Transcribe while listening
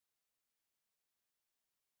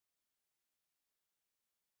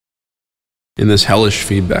In this hellish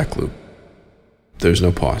feedback loop, there's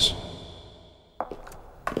no pause.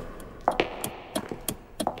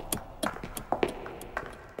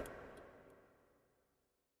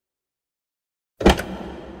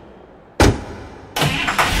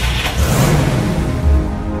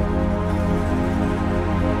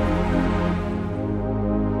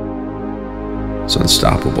 It's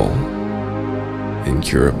unstoppable,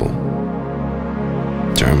 incurable,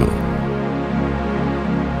 terminal.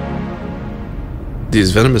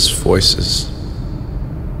 These venomous voices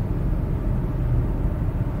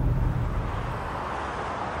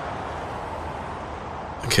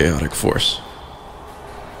a chaotic force.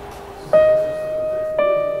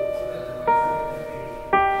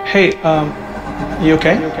 Hey, you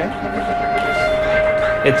okay?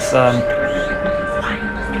 It's, I'm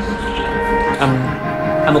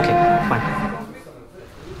okay, fine.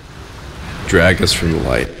 Drag us from the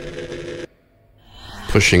light,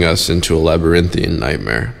 pushing us into a labyrinthian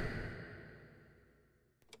nightmare.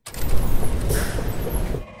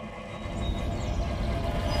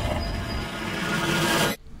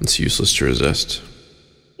 It's useless to resist.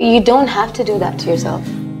 You don't have to do that to yourself.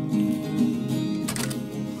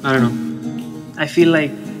 I don't know. I feel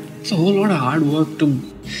like it's a whole lot of hard work to...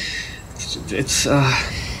 It's,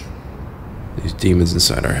 These demons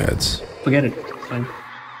inside our heads, forget it. It's fine.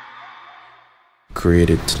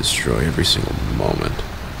 created to destroy every single moment.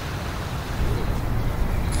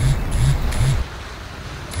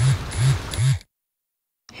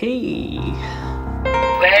 Hey.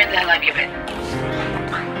 Where the hell have you been?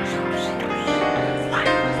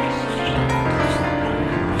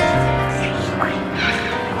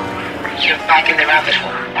 You're back in the rabbit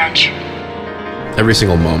hole, aren't you? Every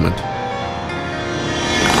single moment.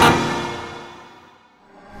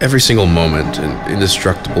 Every single moment, an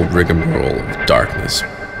indestructible rigmarole of darkness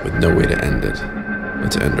with no way to end it,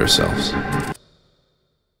 but to end ourselves.